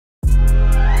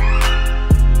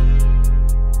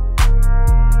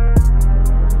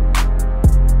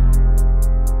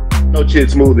Chid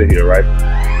Smooth in here, right?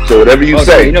 So whatever you say,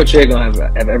 so you know, Chid gonna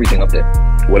have everything up there.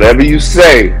 Whatever you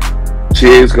say,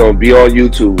 Chid's gonna be on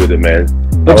YouTube with it, man.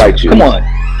 I like you. Come on.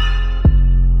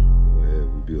 Yeah,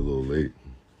 we'd be a little late.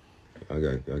 I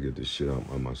get this shit out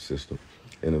of my system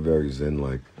in a very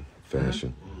zen-like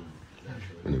fashion.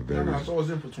 In a very. I saw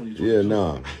Zen for 2020. Yeah,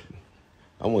 nah.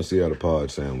 I want to see how the pod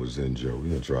sound with Zen Joe. We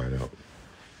gonna try it out.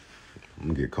 I'm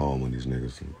gonna get calm on these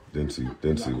niggas and then see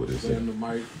what they say.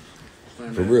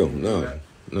 For real, no,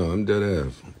 I'm dead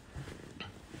ass.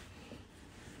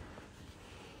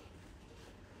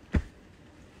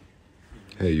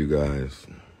 Hey, you guys.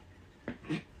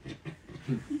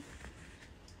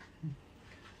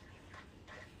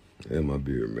 And my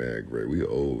beard mad great. We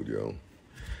old, yo.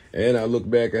 And I look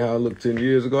back at how I looked 10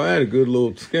 years ago. I had a good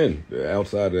little skin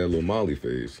outside of that little Molly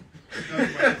phase.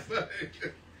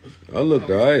 I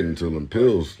looked alright until the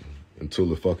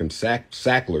fucking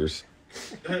Sacklers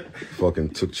fucking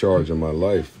took charge of my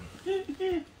life.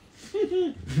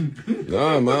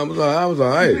 Nah, man, I was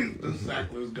alright.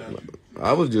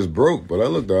 I was just broke, but I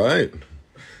looked alright.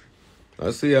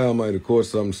 I see how I might have caught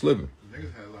something slipping.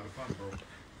 Niggas had a lot of fun, bro.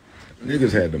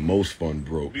 Niggas had the most fun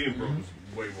broke. Being broke was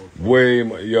way more fun. Way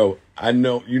more. Yo, I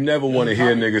know you never want to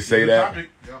hear niggas say that.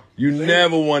 You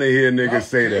never want to hear niggas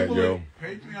say that, yo.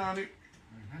 Patriotic.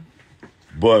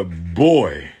 But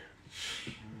boy,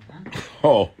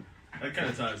 oh. That kind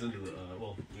of ties into the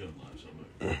well, we have live show.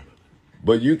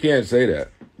 But you can't say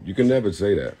that. You can never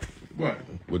say that. What?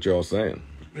 What y'all saying?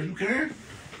 You can.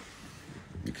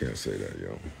 You can't say that,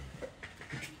 yo.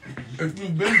 If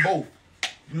you've been both,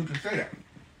 you can say that.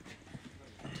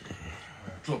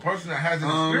 So a person that hasn't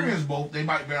experienced both, they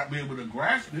might not be able to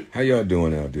grasp it. How y'all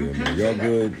doing out there, man? Y'all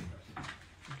good?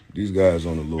 These guys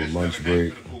on a little lunch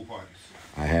break.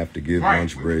 I have to give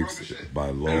lunch breaks by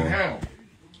law.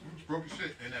 Broke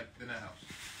shit in that house.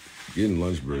 Getting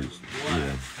lunch breaks.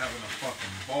 Yeah. Having a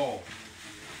fucking ball.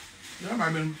 That might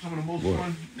have been some of the most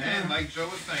fun. And like Joe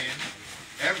was saying,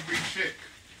 every chick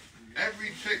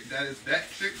that is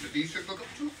that chick that these chicks look up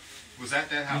to was at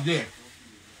that house. Yeah.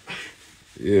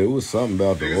 Yeah, it was something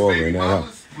about the aura in that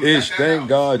house. Ish, thank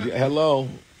God. Hello.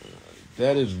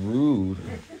 That is rude.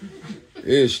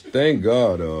 Ish, thank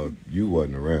God you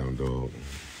wasn't around, dog.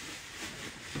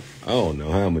 I don't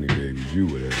know how many babies you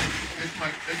would have. Ish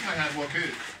might have more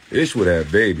kids. Ish would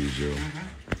have babies, yo.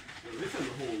 This is a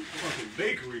whole fucking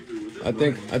bakery through with this.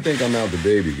 I think I'm out the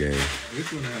baby game.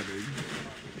 This one had baby.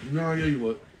 No, yeah, you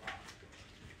would.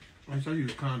 I said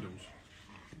use condoms.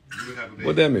 You would have a baby.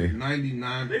 What that mean?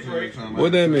 99% of the time.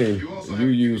 What that mean? You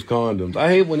use condoms. I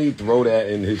hate when he throw that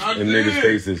in niggas'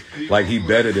 faces like he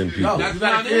better than people. No, that's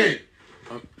not it.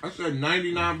 I said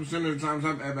 99% of the times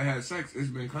I've ever had sex, it's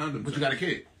been condoms. But you got a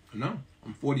kid. No,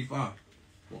 I'm 45.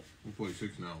 Well, I'm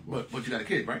 46 now. But you got a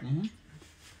kid, right? Mm-hmm.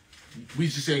 We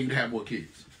just saying you'd have more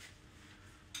kids.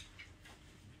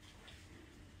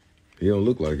 He don't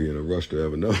look like he in a rush to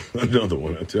have another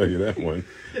one. I tell you that one.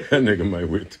 That nigga might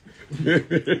wait.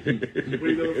 Wait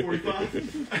another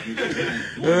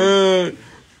 45?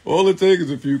 All it takes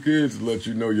is a few kids to let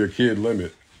you know your kid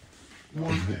limit.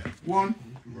 One.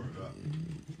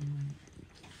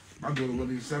 My daughter was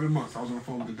in 7 months. I was on the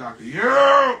phone with the doctor.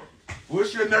 Yo,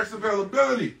 what's your next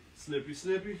availability?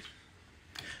 Snippy.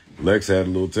 Lex had a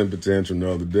little temper tantrum the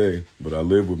other day, but I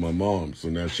live with my mom, so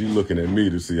now she's looking at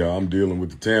me to see how I'm dealing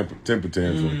with the temper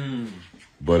tantrum.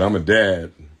 But I'm a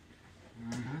dad,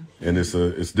 and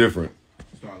it's different.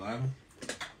 Start laughing.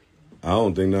 I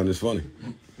don't think nothing is funny.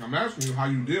 I'm asking you how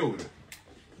you deal with it.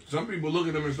 Some people look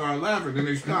at them and start laughing, then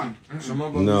they stop. Some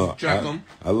of them No, check them.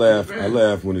 I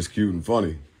laugh when it's cute and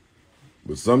funny,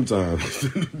 but sometimes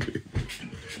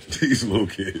these little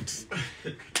kids.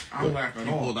 I don't laugh at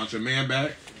all. You pulled out your man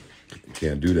back.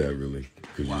 Can't do that really,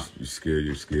 because you scare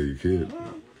your kid.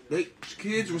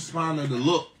 Kids respond to the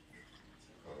look.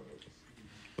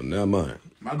 But not mine.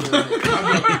 My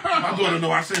daughter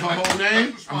know I say her whole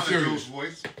name. I'm serious.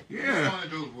 Voice. Yeah.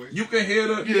 You can hear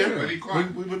the When he cries.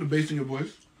 We put the bass in your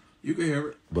voice. You can hear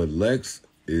it. But Lex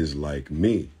is like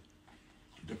me,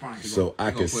 so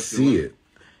I can see it.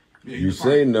 Yeah, you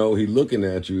say no, he looking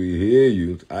at you, he hear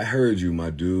you. I heard you, my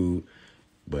dude,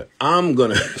 but I'm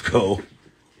gonna go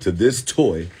to this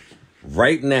toy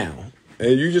right now,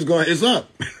 and you just going, it's up.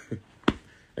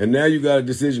 And now you got a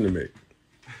decision to make.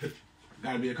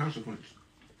 Gotta be a consequence.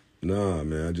 Nah,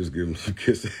 man, I just give him some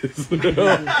kisses.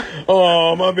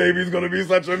 Oh, my baby's gonna be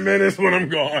such a menace when I'm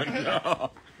gone.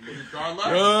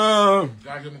 Gotta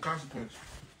give him a consequence.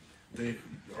 A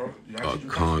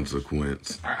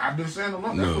consequence. I've been saying a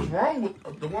lot. That's what's wrong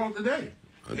with the world today.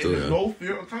 I tell you, no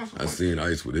fear of consequence. I seen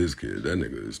Ice with his kid. That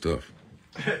nigga is tough.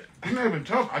 It's not even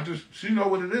tough. She know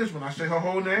what it is. When I say her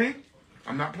whole name,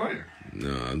 I'm not playing.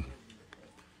 Nah.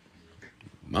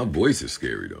 My voice is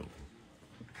scary, though.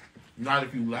 Not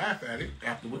if you laugh at it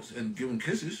afterwards and give him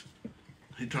kisses.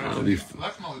 He turns I'll to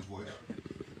Let's know his voice.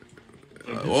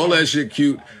 all that shit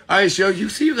cute. All right, yo, you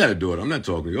see you got a daughter. I'm not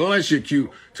talking to you. All that shit cute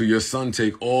till your son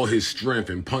take all his strength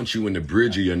and punch you in the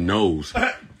bridge of your nose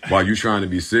while you trying to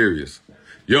be serious.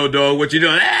 Yo, dog, what you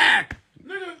doing? Ah!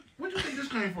 Nigga, where do you think this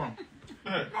came from?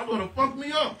 My daughter fucked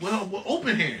me up with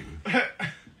open hand.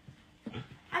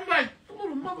 I'm like,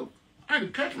 little mother. I had to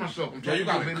catch myself. Yo, you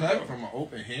got a cut from an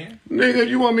open hand? Nigga,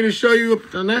 you want me to show you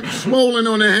a neck swollen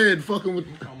on the head fucking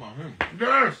with... Come on, him.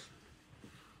 Yes.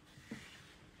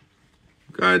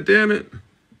 God damn it.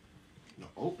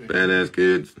 Open. Badass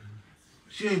kids.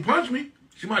 She ain't punched me.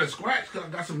 She might have scratched because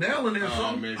I got some nail in there or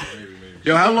something. Maybe.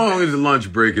 Yo, how long is the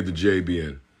lunch break at the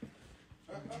JBN?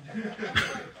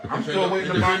 I'm still waiting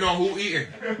to Depending buy. on who eating.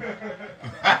 You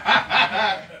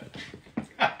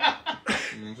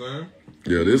know what I'm saying?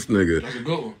 Yo, this nigga. That's a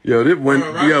good one. Yo, this when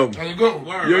Right. yo. That's a good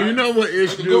one. Yo, you know what Ish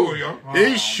That's a good do? one, yo.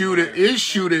 Ish shoot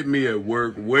at me at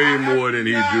work way more than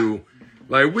he do.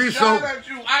 Like we so Shout at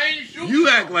you. I ain't shooting. you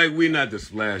act like we not the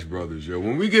Splash Brothers, yo.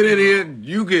 When we get in here,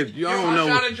 you get I don't know.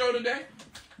 I shot at Joe today.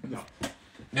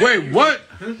 Wait, what?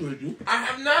 Here's what you. I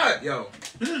have not, yo.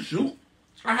 He didn't shoot.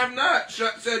 I have not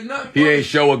said nothing. He ain't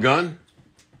show a gun?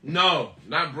 No,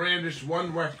 not brandish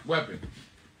one weapon.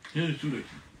 He didn't shoot it.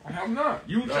 I have not.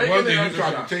 You That taking one it thing as he a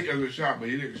tried shot. to take as a shot, but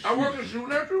he didn't shoot. I wasn't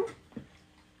shooting at you.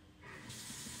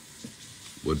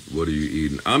 What are you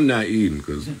eating? I'm not eating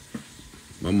because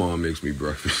my mom makes me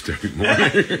breakfast every morning.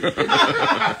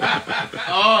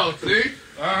 Oh, see?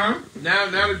 Now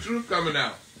the truth coming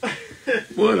out.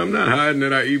 What? I'm not hiding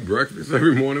that I eat breakfast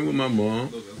every morning with my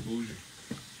mom. Look, that's bougie.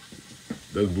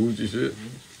 That's bougie shit.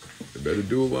 They better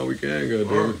do it while we can,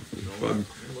 goddamn.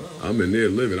 I'm in there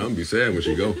living. I'm be sad when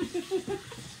she go.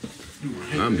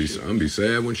 I'm be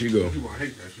sad when she go. You gonna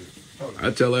hate that shit.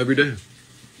 I tell her every day.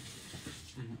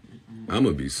 I'm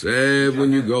gonna be sad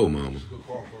when you go, mama.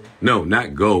 No,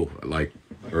 not go. Like,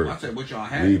 I said, what y'all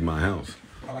had? leave my house.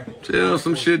 Tell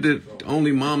some shit that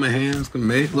only mama hands can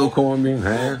make. Little cornmeal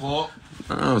hands.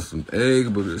 Some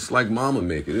egg, but it's like mama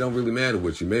make it. It don't really matter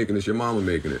what you making. It's your mama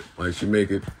making it. Like she make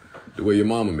it the way your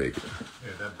mama make it.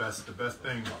 Yeah, the best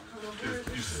thing is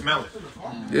you smell it.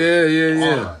 Yeah.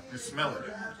 You smell it.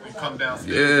 You come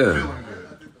downstairs Yeah. feeling good.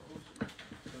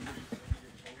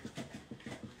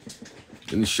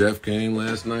 And the chef came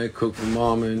last night, cooked for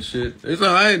mama and shit. It's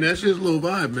all right. That shit's a little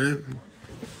vibe, man.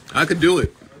 I could do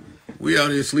it. We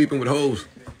out here sleeping with hoes.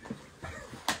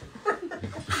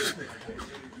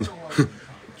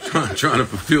 trying to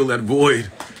fulfill that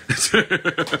void.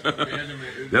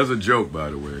 That's a joke, by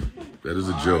the way. That is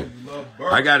a joke.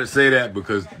 I gotta say that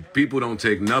because people don't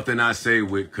take nothing I say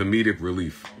with comedic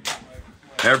relief.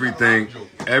 Everything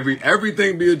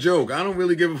be a joke. I don't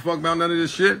really give a fuck about none of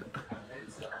this shit.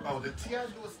 Oh, did T.I.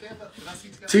 do a stand-up? Did I see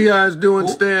T.I.? T.I.'s doing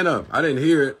stand-up. I didn't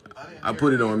hear it. I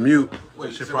put it on mute.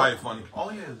 Wait, shit probably funny.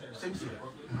 Oh, yeah. Same shit.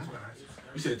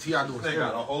 You said T.I. doing They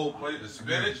got a whole plate of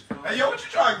spinach. Hey, yo, what you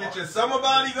trying to get your summer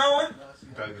body going?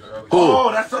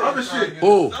 Oh, that's the other shit.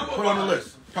 Oh, Put on the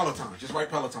list. Peloton. Just write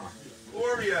Peloton.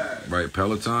 Warrior. right,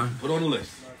 Peloton. Put on the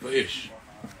list for Ish.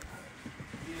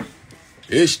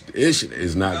 Ish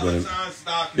is not gonna. Peloton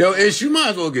stock. Yo, Ish, you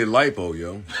might as well get lipo,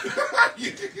 yo.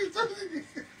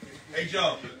 Hey,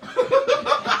 Joe.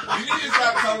 You need to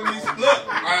stop telling these. Look,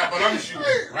 all right, but I'm shooting,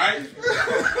 right?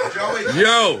 Joe is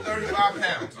Yo. 35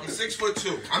 pounds. I'm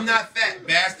 6'2". I'm not fat,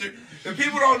 bastard. If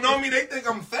people don't know me, they think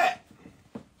I'm fat.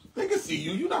 They can see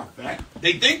you. You're not fat.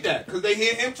 They think that because they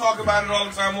hear him talk about it all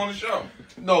the time on the show.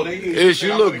 No, they hear Ish,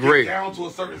 you look great. Down to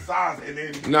a certain size, and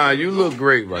then Nah, you look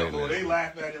great right so now. they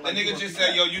laugh at it. That nigga just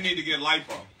said, yo, you need to get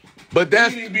lipo. But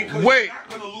that's because wait, you're not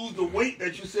gonna lose the weight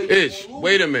that you said. Ish.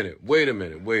 Wait a minute.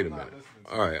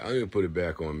 All right, I'm gonna put it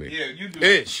back on me. Yeah, you do.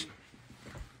 Ish.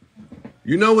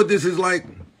 You know what this is like?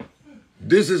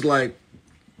 This is like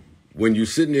when you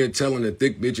sitting there telling the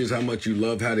thick bitches how much you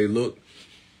love how they look,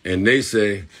 and they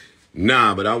say,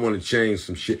 nah, but I want to change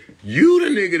some shit. You the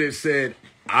nigga that said,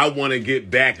 I want to get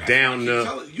back down to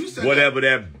whatever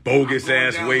that bogus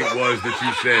ass weight was that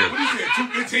you said. What you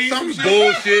said? 215? Some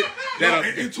bullshit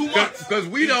in 2 months. because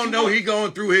we don't know he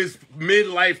going through his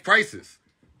midlife crisis.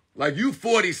 Like you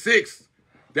 46,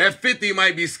 that 50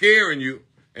 might be scaring you,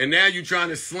 and now you trying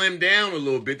to slim down a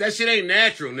little bit. That shit ain't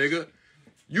natural, nigga.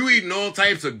 You eating all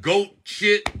types of goat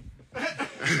shit. This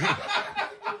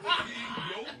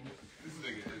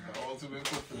nigga is the ultimate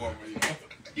performer.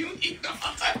 You eat all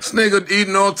types. This nigga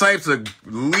eating all types of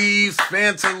leaves,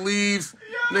 Fanta leaves.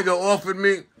 Nigga offered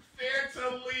me.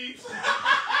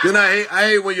 Then I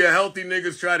hate when your healthy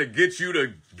niggas try to get you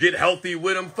to get healthy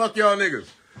with them. Fuck y'all niggas.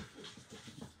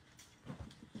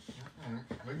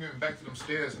 We're getting back to them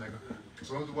stairs, nigga. As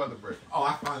soon as the weather break. Oh,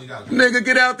 I finally got it. Nigga,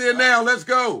 get out there now. Let's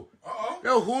go. Uh-oh.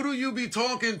 Yo, who do you be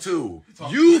talking to?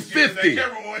 You 50. He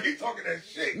talking that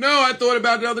shit. No, I thought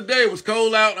about it the other day. It was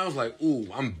cold out, and I was like, ooh,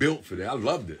 I'm built for that. I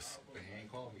love this. He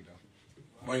ain't called me, though.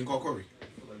 Why you ain't call Corey?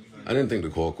 I didn't think to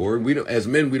call Corey. We don't, as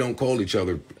men, we don't call each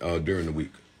other during the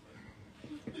week.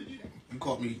 You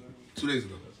called me 2 days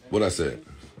ago. What I said?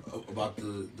 About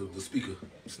the speaker.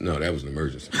 No, that was an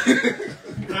emergency.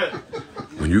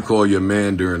 When you call your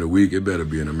man during the week, it better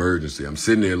be an emergency. I'm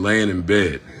sitting there laying in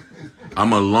bed.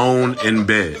 I'm alone in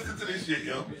bed. Listen to this shit,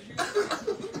 yo.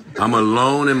 I'm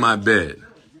alone in my bed.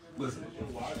 Listen.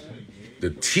 The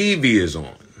TV is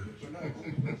on.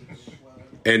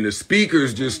 And the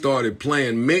speakers just started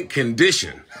playing Mint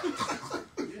Condition.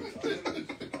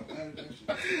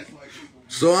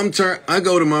 So I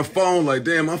go to my phone like,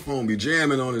 damn, my phone be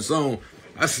jamming on its own.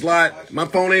 I slide, my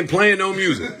phone ain't playing no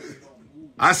music.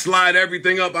 I slide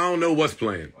everything up, I don't know what's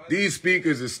playing. These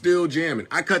speakers are still jamming.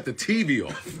 I cut the TV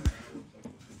off.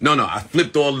 No, I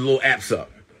flipped all the little apps up.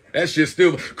 That shit's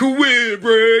still, quit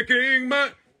breaking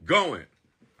my, going.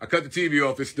 I cut the TV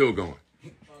off, it's still going.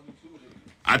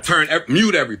 I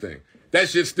mute everything. That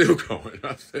shit's still going.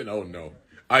 I said, oh no.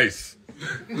 Ice.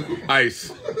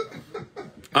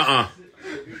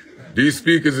 These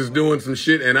speakers is doing some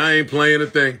shit and I ain't playing a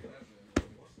thing.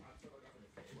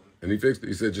 And he fixed it.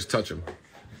 He said, just touch them.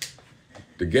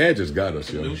 The gadgets got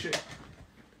us, yo.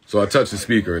 So I touched the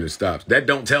speaker and it stops. That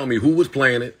don't tell me who was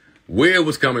playing it, where it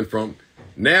was coming from.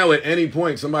 Now at any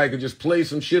point, somebody could just play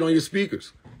some shit on your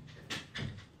speakers.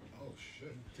 Oh,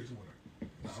 shit. Take some water.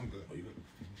 No, I'm good. Oh, you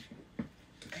good?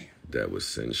 Damn. That was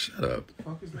sin. Shut up.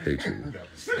 I hate you.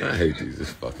 I hate these.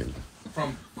 This fucking...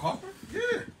 From Kaufman?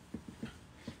 Yeah.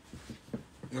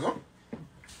 What's up?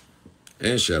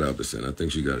 And shout out to Sin. I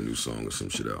think she got a new song or some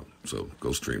shit out. So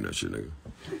go stream that shit, nigga.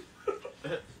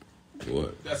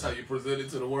 What? That's how you present it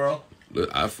to the world? Look,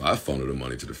 I funnel the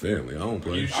money to the family. I don't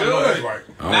play. You should. That's right.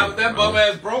 Now that bum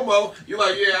ass promo, you're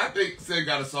like, yeah, I think Sid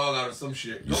got a song out of some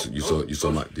shit. You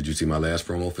saw my? Did you see my last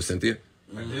promo for Cynthia?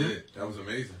 I did. That was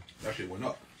amazing. That shit went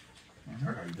up. That's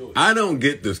how you do it. I don't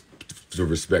get the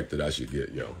respect that I should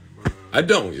get, yo. I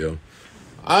don't, yo.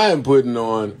 I am putting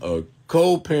on a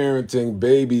co-parenting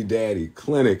baby daddy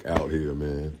clinic out here,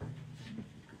 man.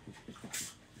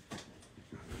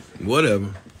 Whatever.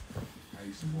 I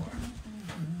eat some water.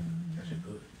 That shit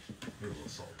good. With a little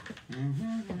salt.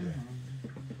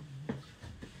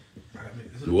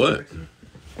 Yeah. What?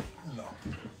 No.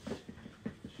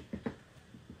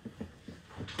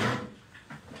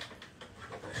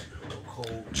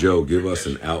 Joe, give us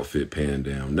an outfit pan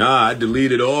down. Nah, I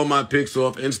deleted all my pics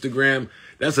off Instagram.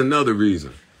 That's another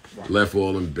reason. Left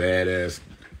all them badass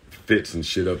fits and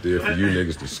shit up there for you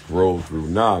niggas to scroll through.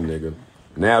 Nah, nigga.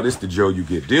 Now this the Joe you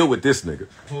get. Deal with this nigga.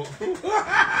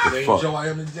 Same fuck? Joe I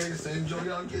am today, the same Joe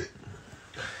y'all get.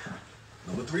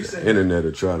 Number 3 said Internet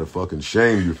will try to fucking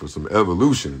shame you for some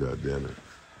evolution, goddammit.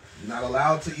 you're not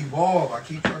allowed to evolve. I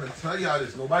keep trying to tell y'all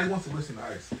this. Nobody wants to listen to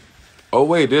Ice. Oh,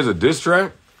 wait, there's a diss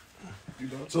track? You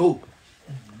know? So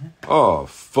Oh,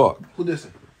 fuck. who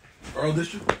dissing? Earl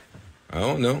District? I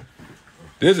don't know.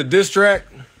 There's a diss track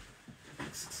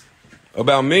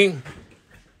about me.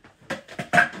 You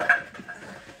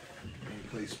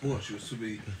play sports. You should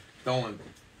be Throwing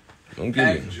Don't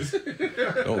get me. packages.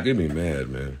 Don't get me mad,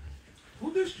 man.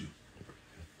 Who dissed you?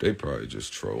 They probably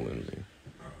just trolling me.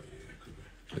 Oh, yeah, could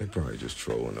be. They probably just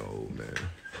trolling the old man.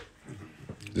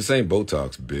 This ain't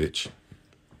Botox, bitch.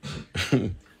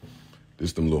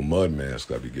 This them little mud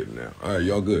masks I be getting now. All right,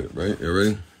 y'all good, right? You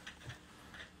ready?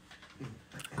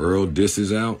 Earl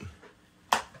disses out.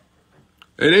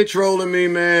 Hey, they trolling me,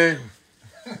 man.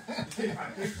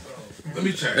 Let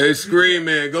me check. Hey, Scream,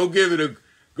 man, go give it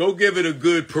a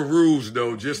good peruse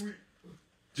though. Just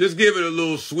give it a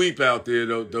little sweep out there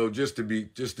though, just to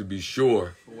be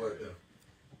sure. For what, though?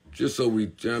 Just so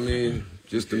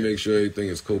just to make sure everything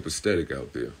is copacetic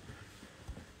out there.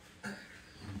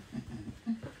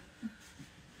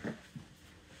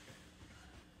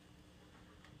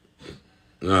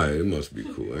 All right, it must be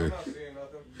cool, eh?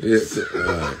 Yeah, all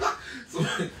right.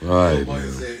 Right, Somebody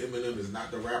man. said Eminem is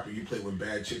not the rapper you play when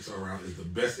bad chicks are around is the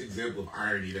best example of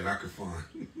irony that I could find.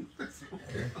 That's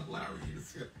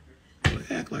hilarious.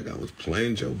 I act like I was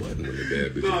playing Joe Budden when the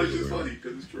bad bitch No, was it's just around. funny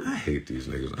because it's true. I hate these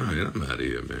niggas. All right, I'm out of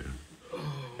here, man. Oh,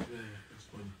 man. That's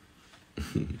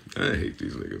funny. I hate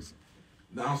these niggas.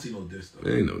 No, I don't see no diss, though.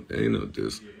 There ain't no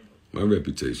diss. My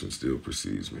reputation still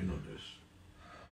precedes me. Ain't no diss.